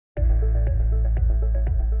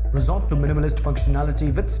Resort to minimalist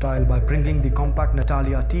functionality with style by bringing the compact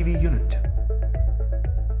Natalia TV Unit.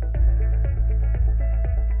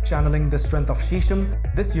 Channeling the strength of Sheesham,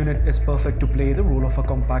 this unit is perfect to play the role of a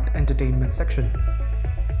compact entertainment section.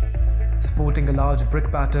 Sporting a large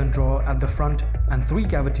brick pattern drawer at the front and 3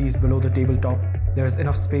 cavities below the tabletop, there is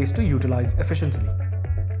enough space to utilize efficiently.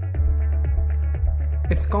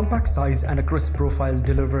 Its compact size and a crisp profile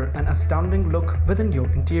deliver an astounding look within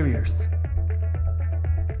your interiors.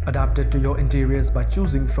 Adapt it to your interiors by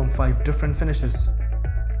choosing from 5 different finishes.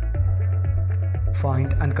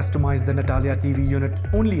 Find and customize the Natalia TV Unit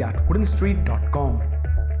only at woodenstreet.com.